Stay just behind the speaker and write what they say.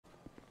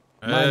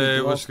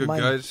Hey, what's good,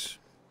 guys?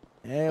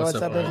 Hey, what's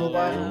up,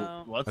 everybody?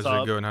 What's How's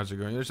up? it going? How's it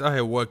going? You're just out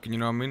here working, you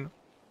know what I mean?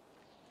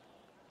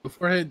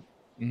 Before I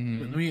let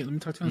me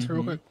talk to you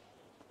real quick.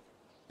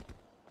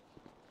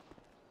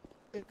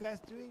 You guys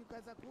doing? You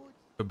guys are good.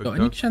 Good big Yo, any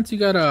dog. chance you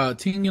got a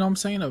team? You know what I'm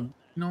saying? You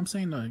know what I'm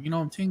saying? You know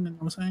what I'm saying? You know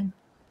what I'm saying?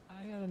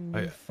 I got a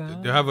new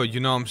phone. Do you have a, you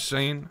know what I'm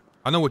saying?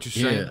 I know what you're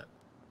saying. Yeah.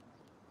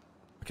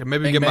 I can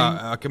maybe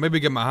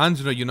get my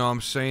hands on it, you know what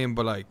I'm saying,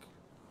 but like,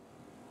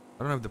 I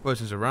don't know if the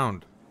person's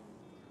around.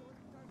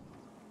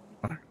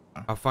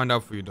 I'll find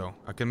out for you though.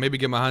 I can maybe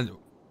get my hands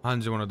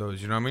on one of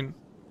those, you know what I mean?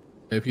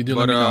 If you do,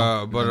 let me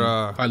know.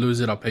 But if I lose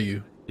it, I'll pay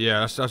you. yeah,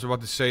 that's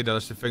about to say that.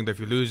 That's the thing. That if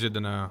you lose it,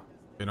 then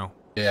you know.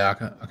 Yeah,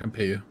 I can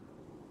pay you.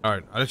 All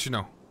right, I'll let you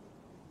know.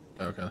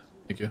 Okay,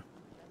 thank you.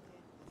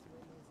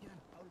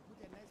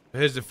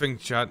 Here's the thing,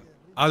 chat.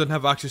 I don't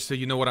have access to,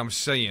 you know what I'm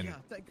saying,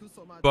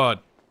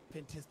 but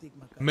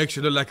makes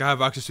it look like I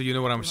have access to, you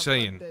know what I'm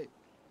saying.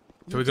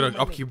 So we're gonna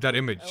upkeep that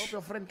image I hope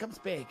your friend comes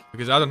back.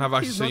 because I don't have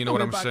access to, you know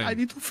what I'm saying. I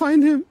need to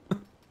find him.